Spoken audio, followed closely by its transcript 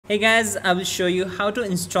Hey guys, I will show you how to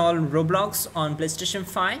install Roblox on PlayStation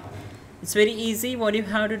 5. It's very easy. What you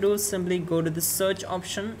have to do is simply go to the search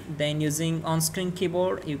option, then using on-screen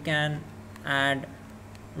keyboard you can add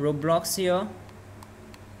Roblox here.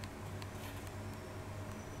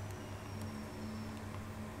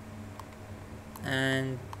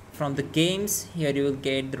 And from the games here you will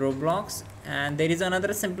get the Roblox, and there is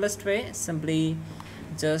another simplest way. Simply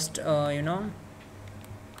just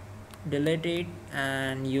delete it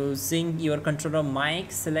and using your controller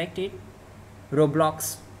mic select it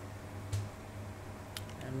Roblox,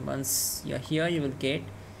 and once you're here you will get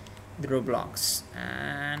the Roblox,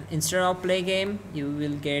 and instead of play game you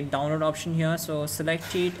will get download option here, so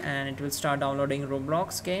select it and it will start downloading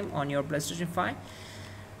Roblox game on your PlayStation 5.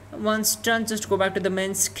 Once done, just go back to the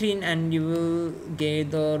main screen and you will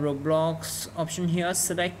get the Roblox option here.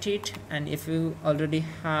 Select it, and if you already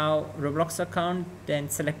have Roblox account then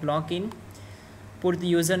select login, put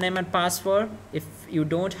the username and password. If you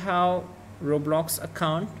don't have Roblox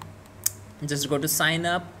account, just go to sign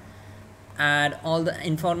up, add all the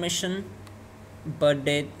information,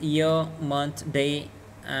 birthday, year, month, day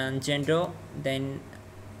and gender, then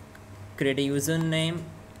create a username.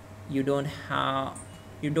 You don't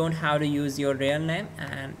have to use your real name,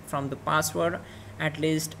 and from the password at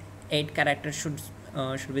least 8 characters should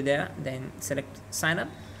be there, then select sign up.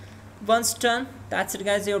 Once done, that's it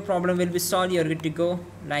guys, your problem will be solved. You're good to go.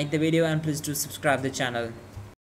 Like the video and please do subscribe the channel.